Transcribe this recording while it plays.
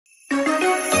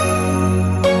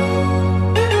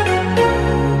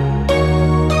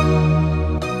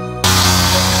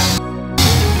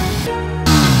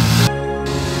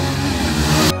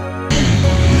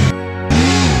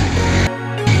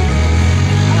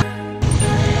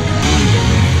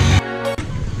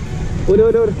ओरे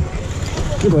ओरे ओरे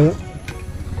के भयो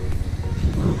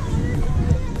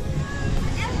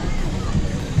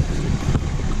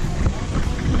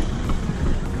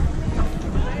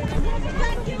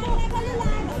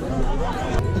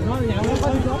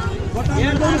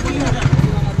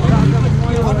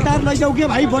बट्टार लैजाऊ के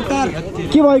भाइ बट्टार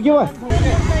के भयो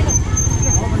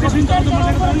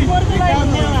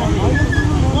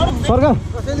सरकार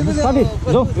साथी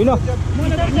जाऊ हिँड हिँड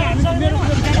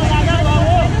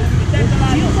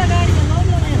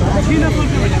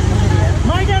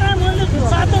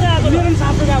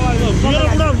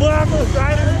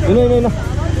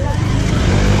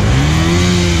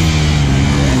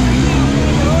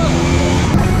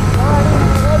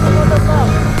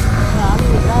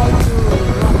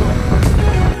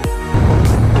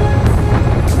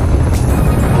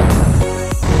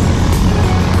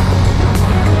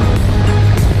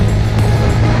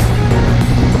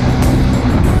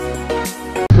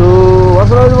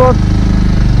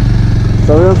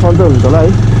सबैजना सन्चै हुन्छ होला है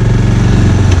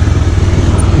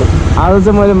आज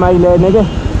चाहिँ मैले माइक ल्याएन क्या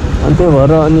अनि त्यही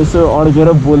भएर अनि यसो अड्केर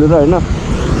बोलेर होइन के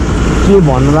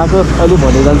भन्नु लाग्यो अहिले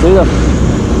भनि जान्छ है त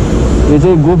यो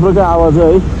चाहिँ गोप्रोकै आवाज हो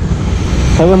है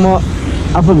ठ्याक्कै म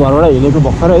आफ्नो घरबाट हिँडेको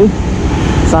भर्खर है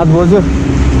 7 बज्यो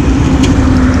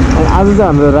अनि आज चाहिँ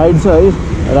हाम्रो राइड छ है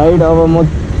राइड अब म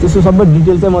त्यसको सबै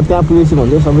डिटेल चाहिँ म त्यहाँ पुगेपछि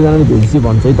भन्छु सबैजनाले भेटेपछि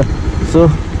भन्छ है त सो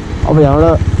अब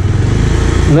यहाँबाट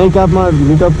नयाँ क्याबमा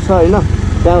मिटअप छ होइन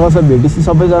त्यहाँ गएर भेटेपछि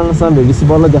सबैजनासँग भेटेपछि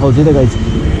बल्ल देखाउँछ है त guys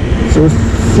so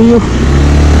C you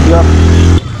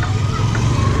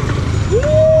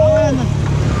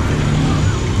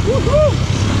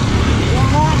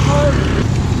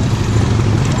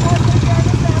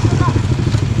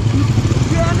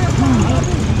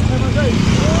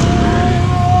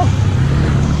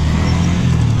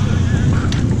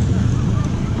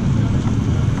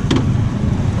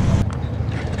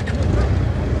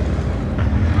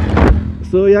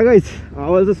so yeah guys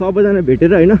अब चाहिँ सबैजना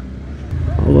भेटेर होइन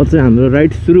अब चाहिँ हाम्रो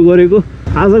राइड सुरु गरेको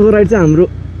आजको राइड चाहिँ हाम्रो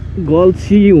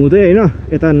गल्छी हुँदै होइन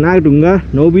यता नागढुङ्गा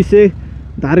नौबिसे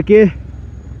धार्के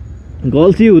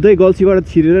गल्छी हुँदै गल्छीबाट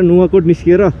छिरेर नुवाकोट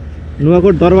निस्किएर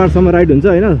नुवाकोट दरबारसम्म राइड हुन्छ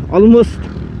होइन अलमोस्ट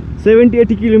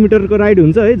 70-80 किलोमिटरको राइड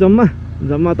हुन्छ है जम्मा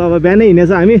त अब बिहानै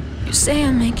हिँडेछ हामी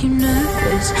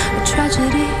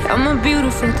I'm a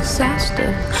beautiful disaster,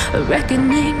 a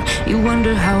reckoning. You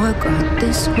wonder how I got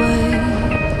this way.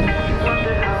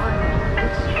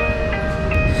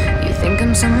 You think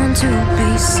I'm someone to be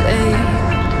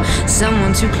saved,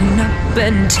 someone to clean up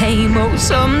and tame. Oh,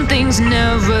 some things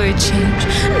never change,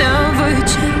 never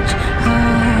change.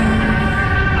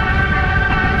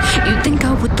 You think I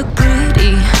would look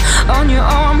pretty on your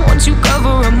arm once you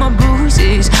cover up my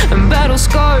bruises and battle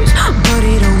scars, but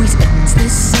it always ends the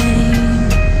same.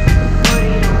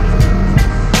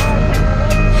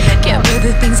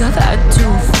 The things I've had to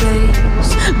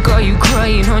face got you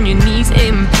crying on your knees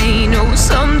in pain. Oh,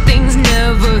 some things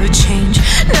never change,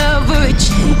 never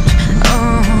change.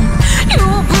 You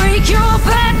break your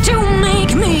back to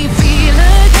make me feel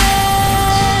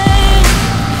again,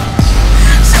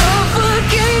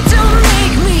 suffocate to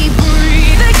make me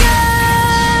breathe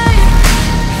again,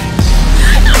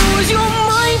 lose your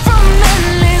mind from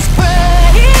endless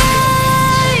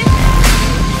pain.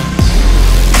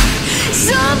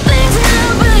 Something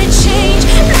change,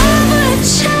 never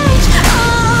change.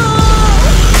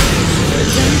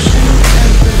 Redemption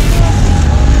never.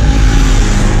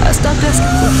 I stopped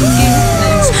asking for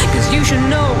forgiveness, cause you should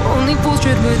know only fools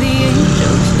tread where the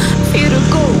angels fear to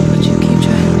go, but you keep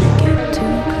trying to get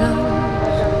too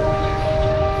close.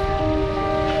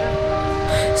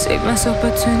 Save myself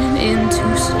by turning into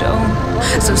stone.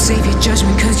 So save your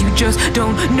judgment cause you just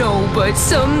don't know. But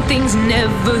some things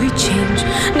never change,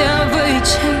 never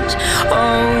change.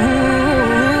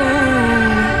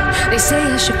 They say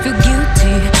I should feel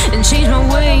guilty and change my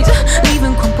ways,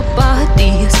 leaving crumpled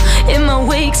bodies in my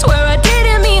wake. Swear I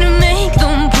didn't mean to make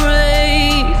them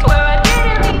break. Swear I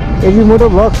didn't mean. AB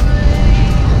Motovlog,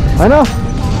 I know.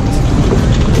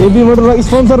 AB Motovlog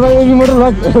sponsor by AB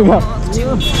Motovlog.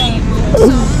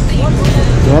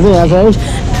 यहाँ चाहिँ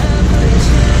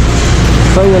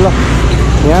सही हो ल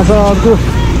यहाँ छ अर्को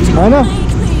होइन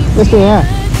यस्तो यहाँ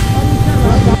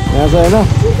छ होइन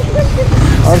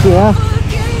अर्को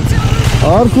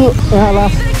यहाँ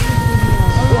लास्ट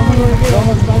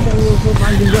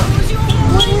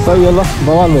सही हो ल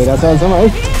बवाल भइरहेको छ अहिलेसम्म है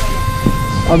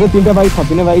अझै 3टा बाइक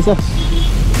थपिने बाइक छ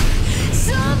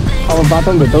अब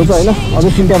बाटोमा भेटाउँछ होइन अझै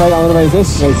 3टा बाइक आउने बाइक चाहिँ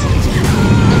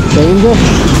हुन्छ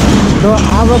र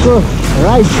आजको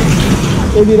राइड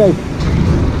एबी राइड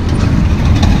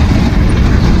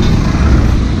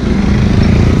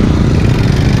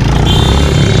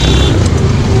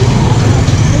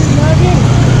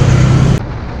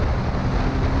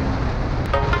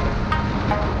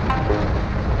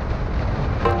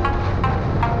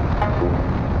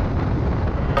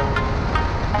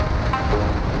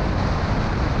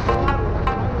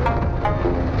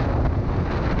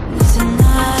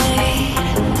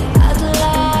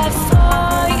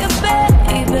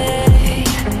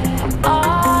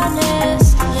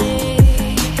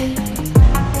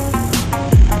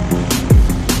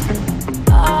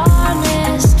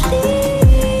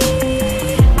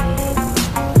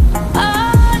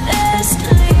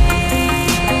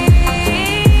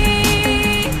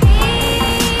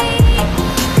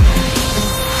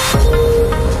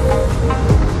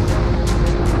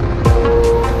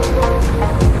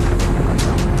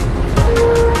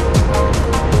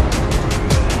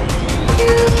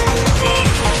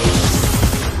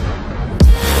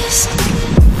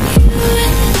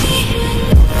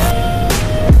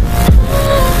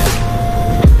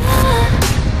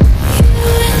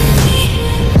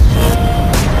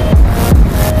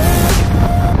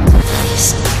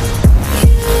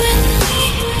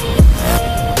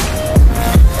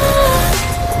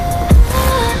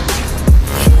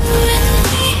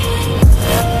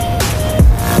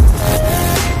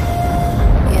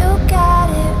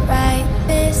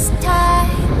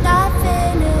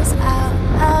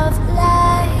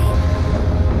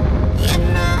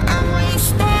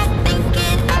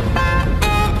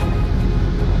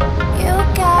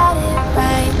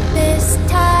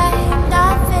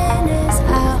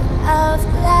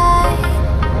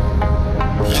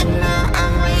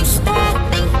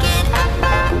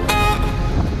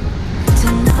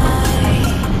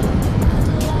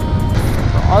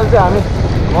चाहिँ हामी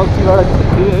गल्तीबाट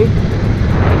छिर्यो है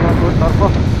रोडतर्फ।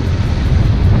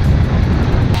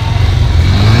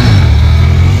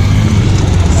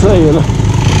 सही हो ल।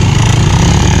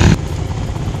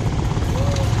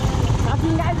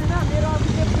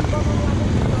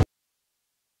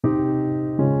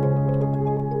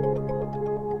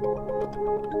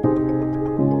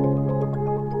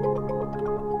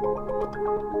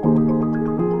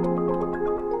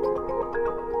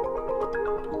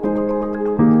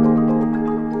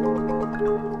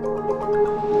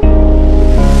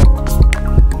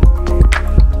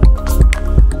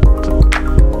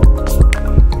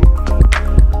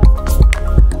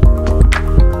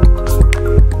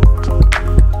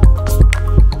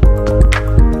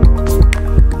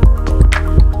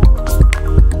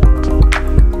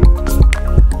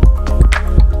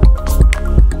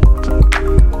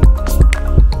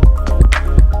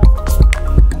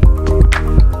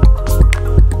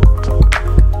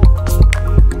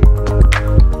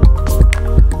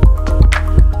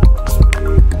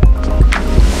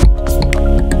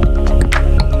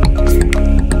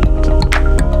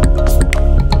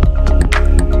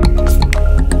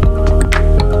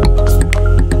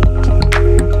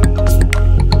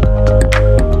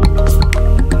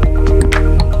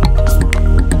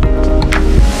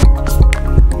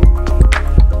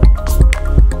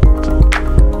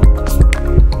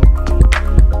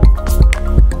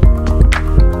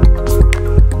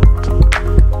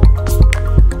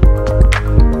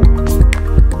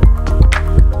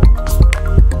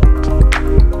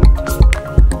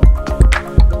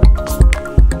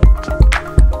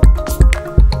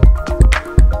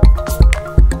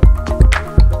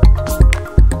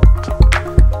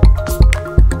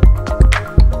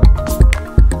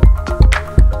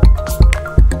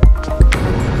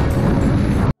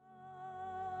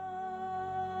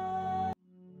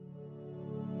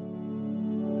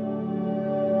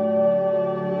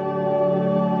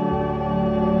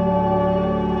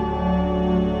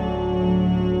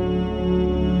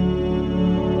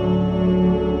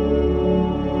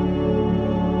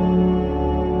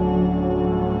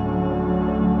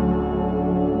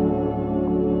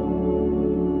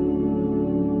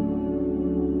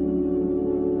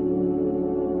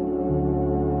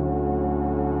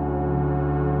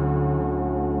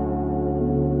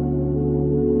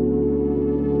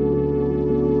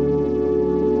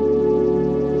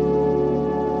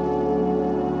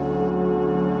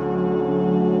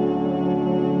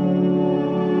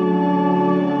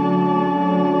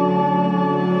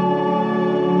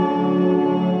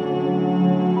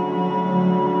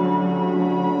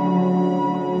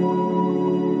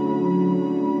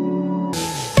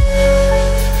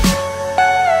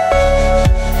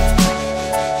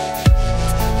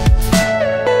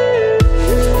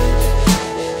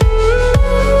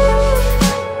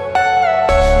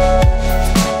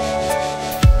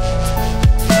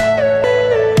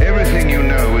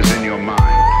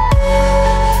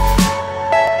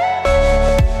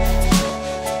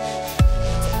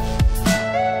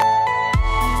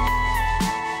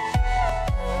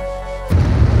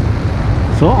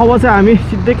 सो अब चाहिँ हामी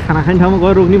सिधै खाना खाने ठाउँमा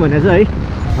गएर रोक्ने भनेको छ है।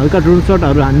 हल्का ड्रोन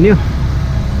सटहरू हान्यो,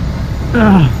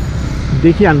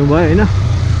 देखिहाल्नु भयो होइन।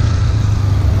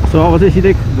 सो अब चाहिँ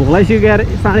सिधै भोक लागिसक्यो,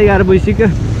 11:30 बजिसक्यो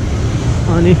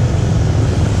अनि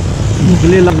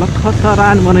भोकले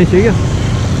लखतरान बनाइसक्यो।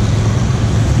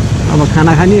 अब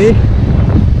खाना खाने है।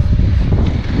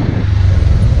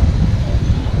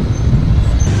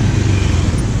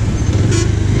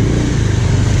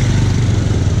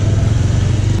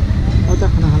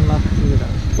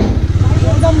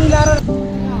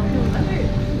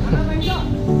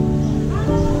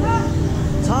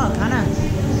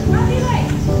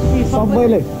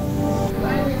 सबैले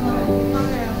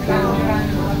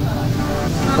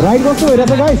राइड कस्तो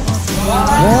भइरहेछ गाइस?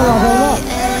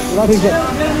 ल ठिक छ।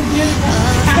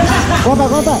 कता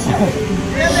कता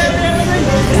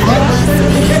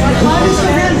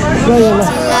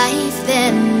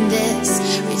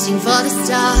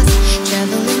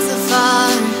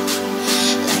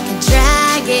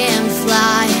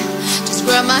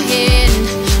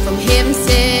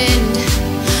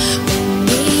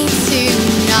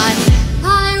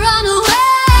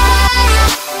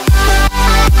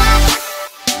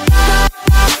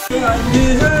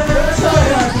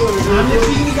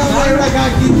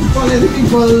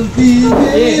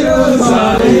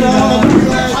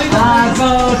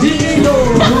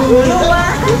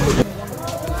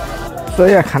सो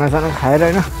यहाँ खानासाना खाएर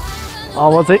होइन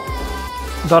अब चाहिँ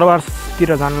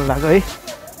दरबारतिर जानु लाग्यो है।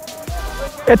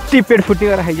 यति पेट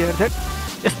फुटेर खाइसकेको थियो,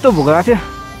 यस्तो भोक लागेको थियो।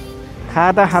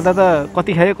 खाँदा खाँदा त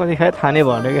कति खायो थाहा नै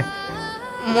भएन क्या।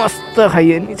 मस्त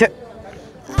खाइयो नि छ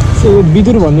सो यो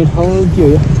बिदुर भन्ने ठाउँ के हो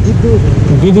यो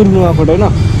बिदुर नुवाकोट हैन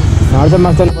हार चाहिँ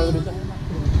माग जानु पर्दो रहेछ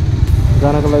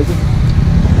जानको लागि चाहिँ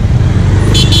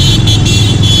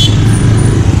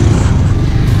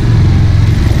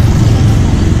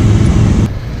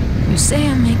You say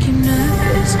I make you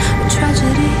nervous, a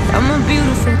tragedy, I'm a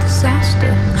beautiful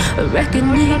disaster, a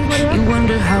reckoning, you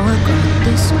wonder how I got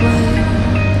this way.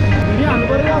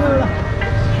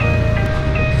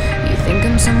 You think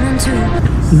I'm someone to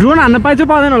drone हान्न पाइन्छ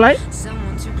पाउँदैन होला है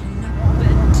someone to clean up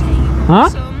red tape. Huh?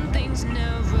 Some things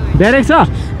never direct छ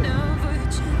never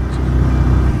change.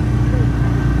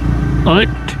 Hot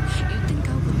You think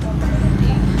I would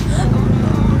be ready?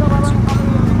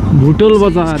 Butwal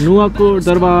बजार नुवाकोट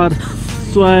दरबार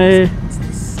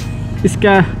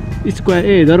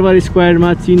square दरबार स्क्वायरमा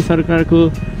चीन सरकारको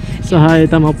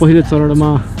सहायतामा पहिलो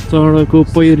चरणको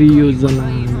परियोजना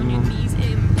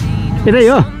यतै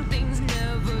हो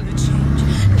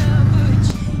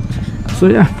सो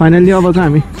या फाइनली अब चाहिँ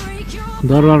हामी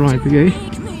दरबारमा आइपुग्यो है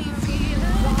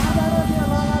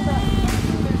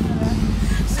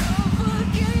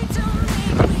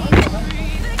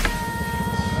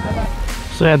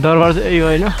सो यहाँ दरबार चाहिँ यही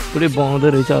होइन पुरै बगाउँदो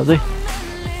रहेछ अझै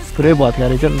पुरै भत्का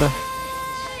रहेछ नि त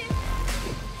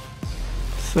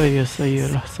सही हो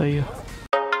ल सही हो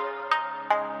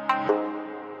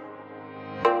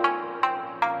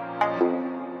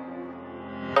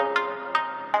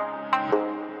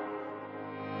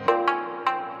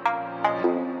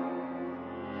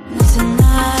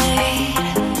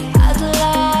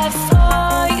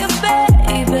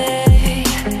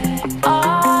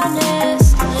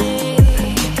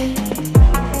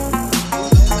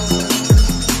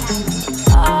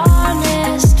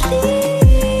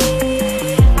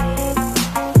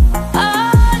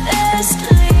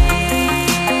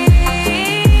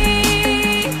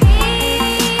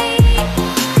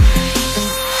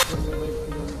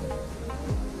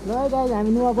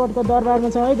हामी नुवाकोटको दरबारमा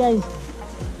छौँ है गाइज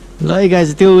ल है गाइज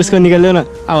त्यो उसको निकाल्यो न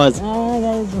आवाज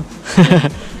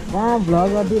कहाँ भ्लग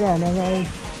गरिदिइरहने गाइज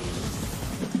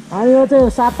हामी यो चाहिँ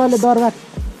सातले दरबार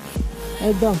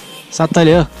एकदम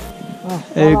सातले हो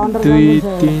 1 2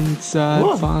 3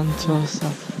 4 5 6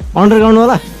 7 अन्डरग्राउन्ड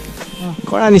होला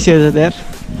कडा निस्किएको छ यार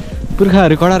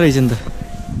पुर्खाहरू कडा रहेछ नि त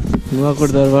नुवाकोट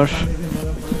दरबार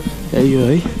यही हो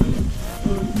है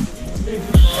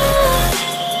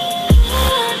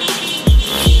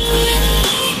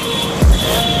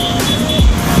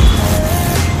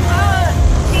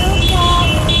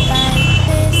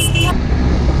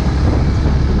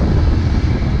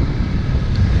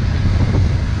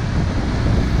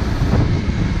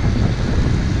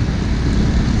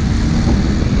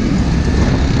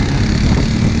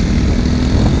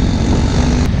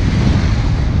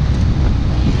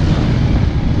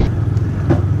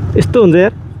यस्तो हुन्छ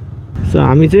यार सो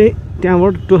हामी चाहिँ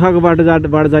त्यहाँबाट टोखाको बाटो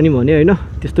जाने भने होइन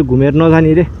त्यस्तो घुमेर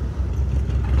नजाने रे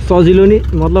सजिलो नि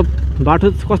मतलब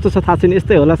बाटो कस्तो छ थाहा छैन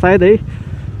यस्तै होला सायद है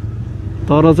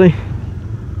तर चाहिँ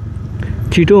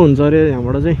छिटो हुन्छ अरे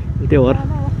यहाँबाट चाहिँ त्यो भएर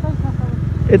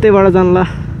यतैबाट जानला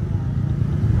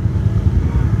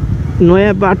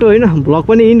नयाँ बाटो होइन भ्लग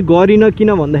पनि इन गरिन किन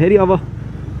भन्दाखेरि अब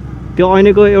त्यो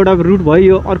ऐनेको एउटा रुट भयो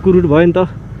यो अर्को रुट भयो नि त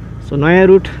सो नयाँ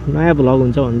रुट नयाँ भ्लग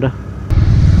हुन्छ भनेर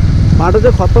बाटो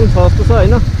चाहिँ खत्तम छ जस्तो छ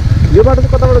होइन यो बाटो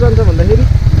चाहिँ कताबाट जान्छ भन्दाखेरि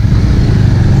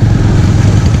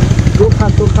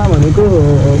टोखा भनेको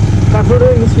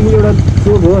काठमाडौँ निस्किने एउटा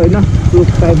चोक हो होइन चोक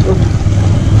टाइपको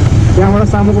त्यहाँबाट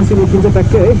सामोकोसी उठिन्छ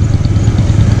ट्याक्कै है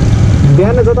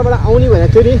बिहान जताबाट आउने भनेको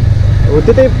थियो नि हो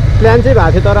त्यतै प्लान चाहिँ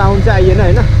भएको थियो तर आउनु चाहिँ आइएन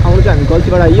होइन आउनु चाहिँ हामी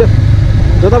गल्तीबाट आइयो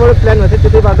जताबाट प्लान भएको थियो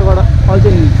त्यतै बाटोबाट अहिले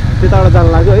चाहिँ त्यताबाट जानु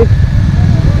लाग्यो है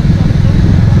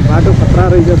बाटो खतरा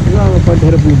रहेछ जस्तो अब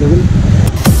कतिखेर पुग्छ पनि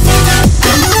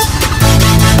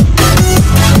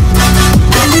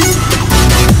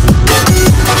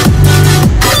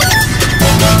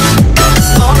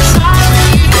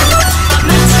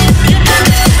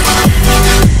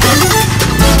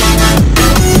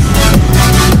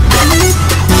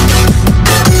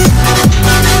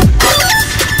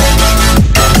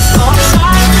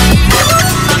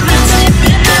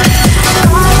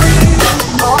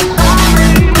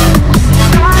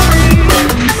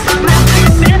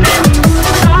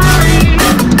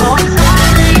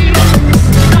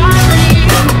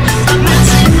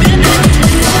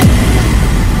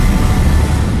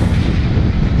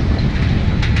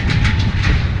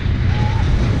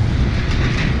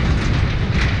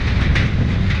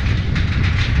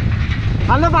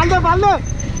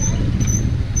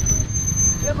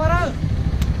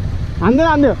पाल्दै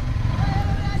हान्दै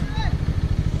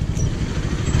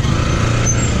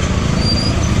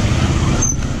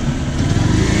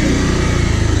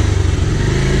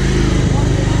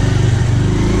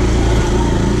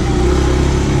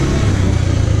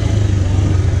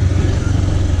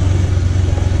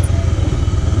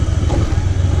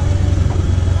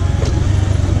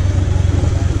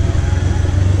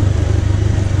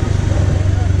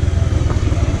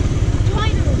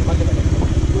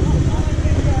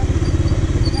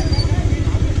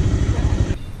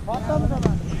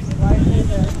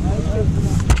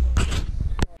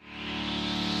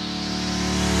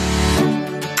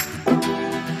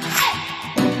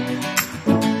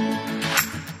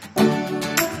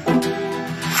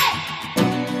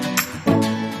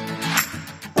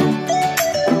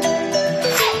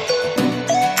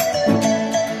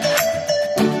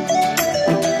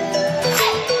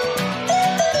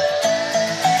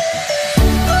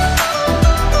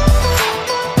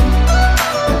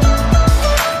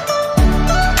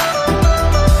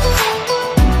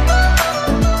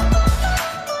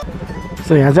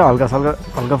सो यहाँ चाहिँ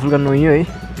हल्का फुल्का नुहायो है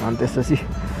अनि त्यसपछि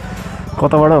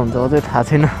कताबाट हुन्छ अझै थाहा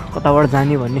छैन कताबाट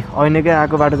जाने भन्ने ऐनकै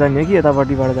आएको बाटो जाने हो कि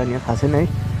यतापट्टिबाट जाने हो थाहा छैन है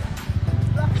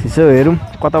यसो हेरौँ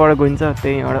कताबाट गइन्छ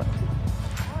त्यहीँबाट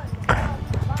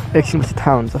एकछिनपछि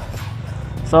थाहा हुन्छ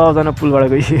सबजना पुलबाट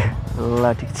गइसक्यो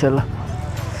ल ठिक छ ल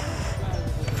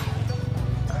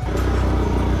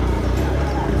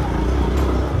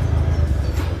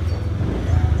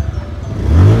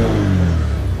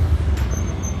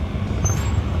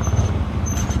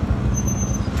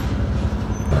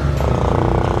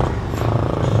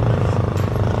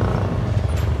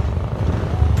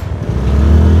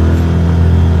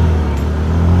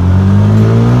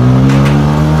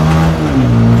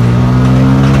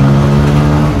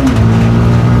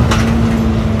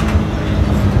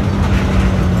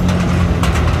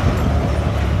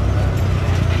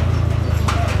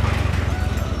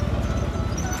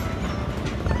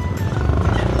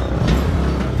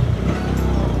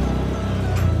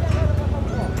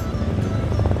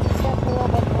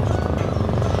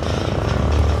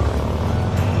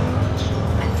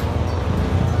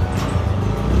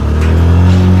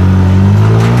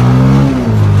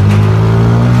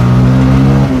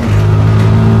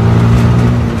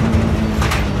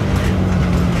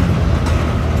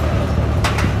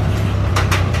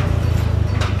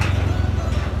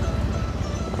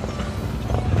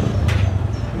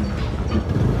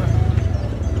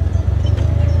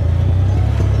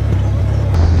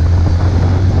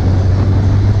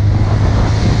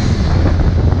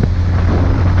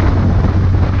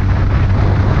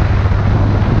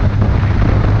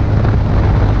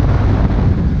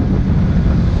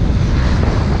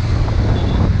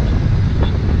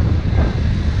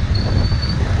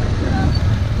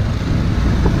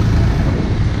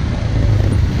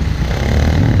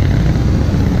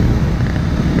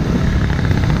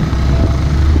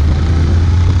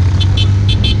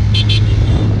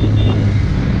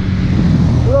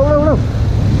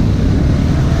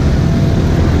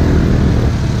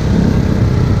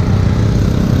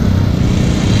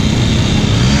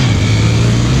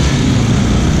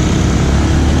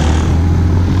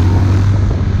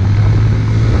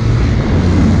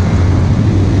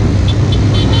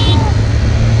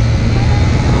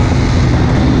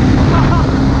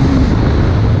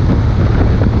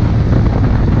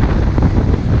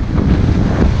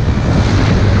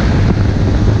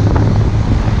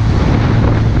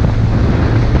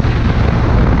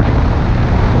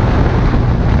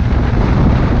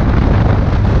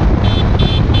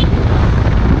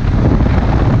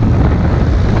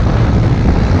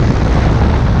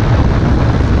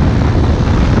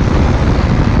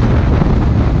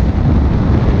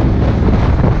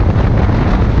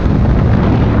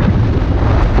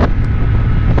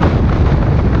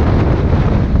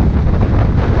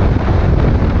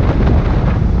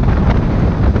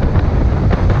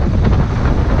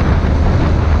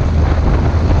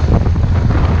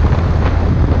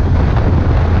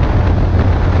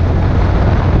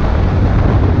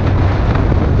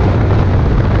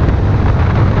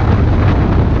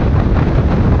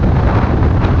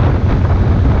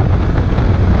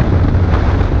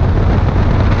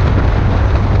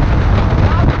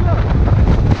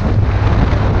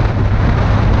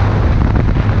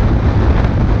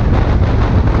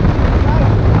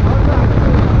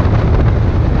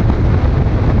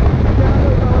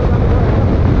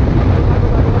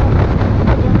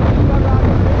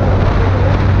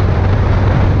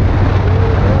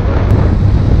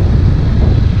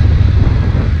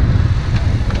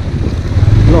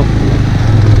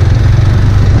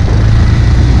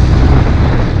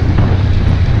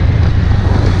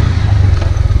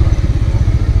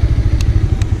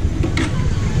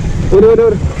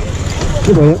Udah.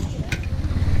 Coba ya.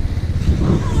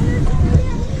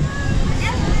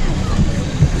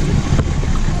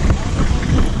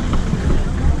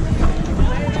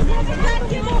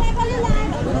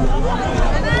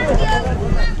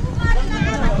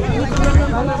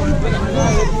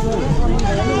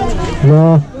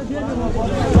 Nah.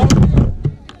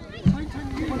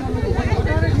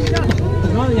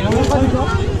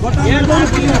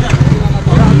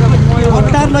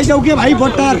 बट्टार लैजाऊ के भाइ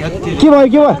बट्टार के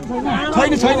भयो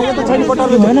छैन यो त छैन बट्टार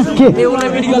हैन के एउटै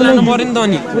मेडिकल लानु पर्यो नि त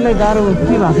नि उलाई गाह्रो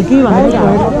के भएको के भन्छ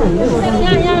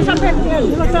यहाँ सबै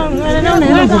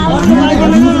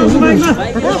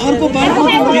अर्को बाटो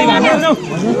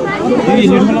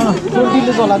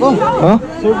छोडिले चलाको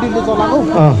छोडिले चलाको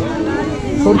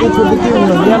छोड्दै के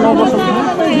हुन्छ यहाँ नबस्छ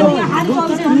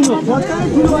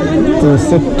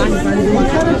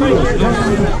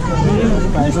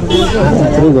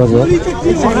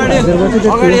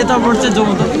अगाडि यताबाट चाहिँ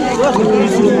जाउँ त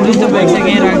बोलिन्छ बाइक चाहिँ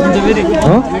यहीँ राखिदिन्छ फेरि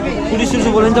पुलिसहरू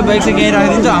बोलिन्छ बाइक चाहिँ यहीँ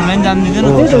राखिदिन्छ हामीलाई पनि जान दिँदैन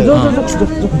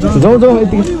जाउँ जाउँ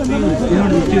यतिकै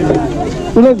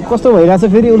उसलाई कस्तो भइरहेछ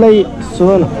फेरि उसलाई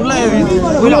सोध न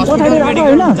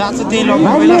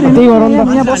त्यही गर नि त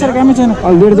यहाँ बसेर कामै छैन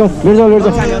लिएर जाउँ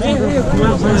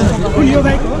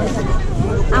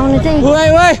आउनु चाहिँ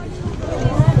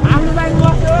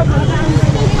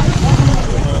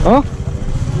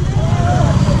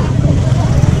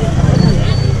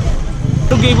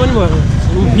केही पनि भयो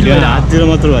हाततिर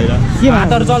मात्र भएर के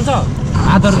हातहरू चल्छ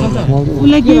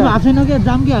उसलाई केही भएको छैन क्या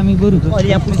जाम कि हामी बरु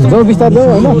जाउँ बिस्तारै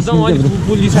जाउँ होइन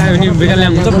पुलिस आयो भने बेकार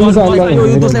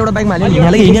ल्याउँछ एउटा बाइकमा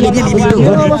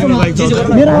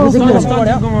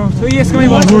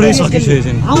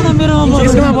आउन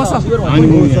मेरोमा बस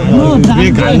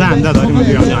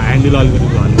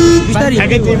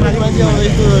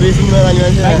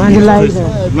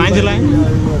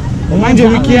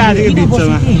मान्छेहरू के आएको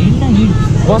बिचमा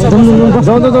जाउँ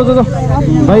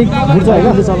बाइक घुर्छ होइन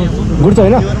घुर्छ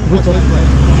होइन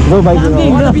जाउँ बाइक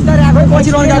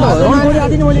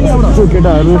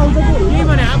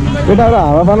केटाहरू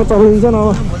हावा पार्नु चलाइदिन्छ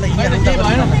न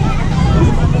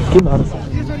के भएर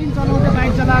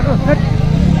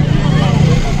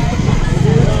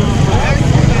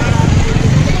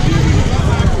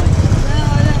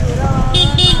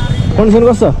कन्डिसन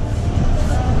कस्तो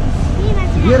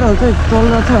गियरहरू चाहिँ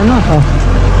चलिरहेको छ होइन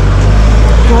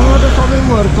चल्न त सबै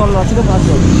महरू चलिरहेको छ क्या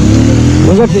पाँचहरू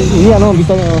हुन्छ हिँडिहालौँ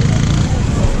बिस्तारै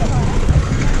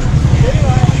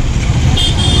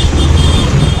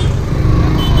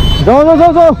जाउँ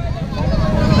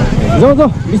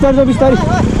बिस्तारै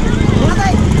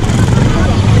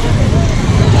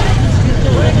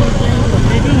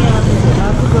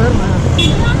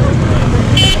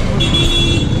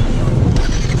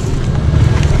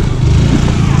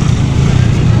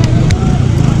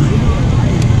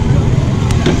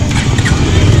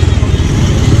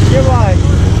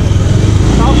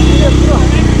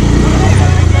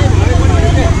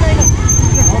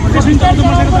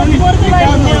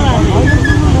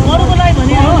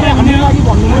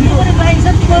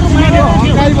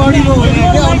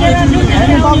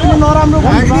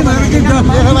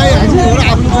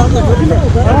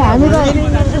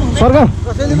सरकार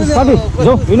साथी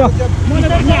जाउँ हिँड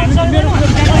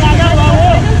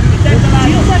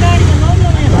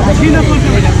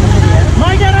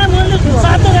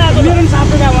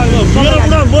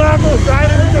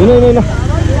हिँड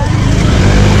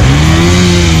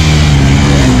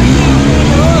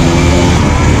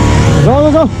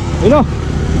जाउँ हिँड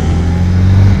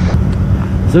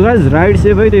सो गाइज राइड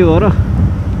सेफ है त्यही भएर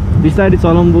बिस्तारै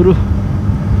चलाउँ बरु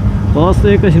कस्तो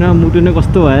एकैछिनमा मुटु नै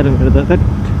कस्तो भएर मेरो त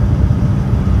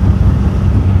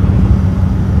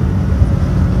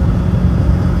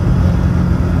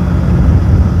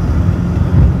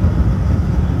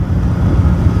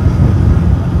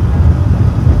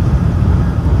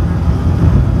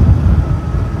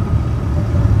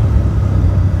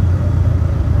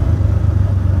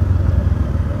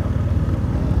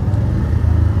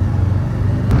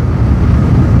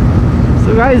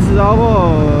गाइज अब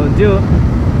त्यो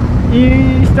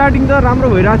स्टार्टिङ त राम्रो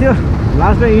भइरहेको थियो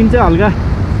लास्टमा इन्ड चाहिँ हल्का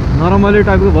नरमली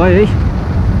टाइपको भयो है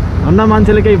भन्दा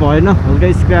मान्छेले केही भएन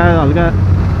हल्का हल्का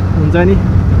हुन्छ नि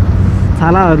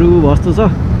छालाहरू भस्तो छ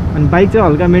अनि बाइक चाहिँ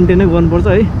हल्का मेन्टेनै गर्नुपर्छ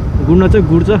है गुड्न चाहिँ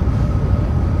गुड्छ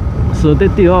सो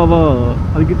त्यति हो अब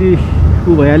अलिकति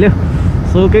भइहाल्यो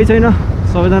सो केही छैन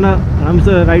सबैजना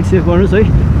राम्रोसँग राइड सेफ गर्नुहोस् है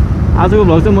आजको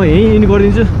भ्लग चाहिँ म यहीँ इन्ड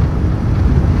गरिदिन्छु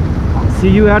C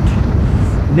you at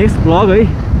next vlog है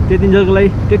त्यतिन्जेलको लागि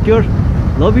take care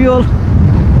love you all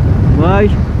by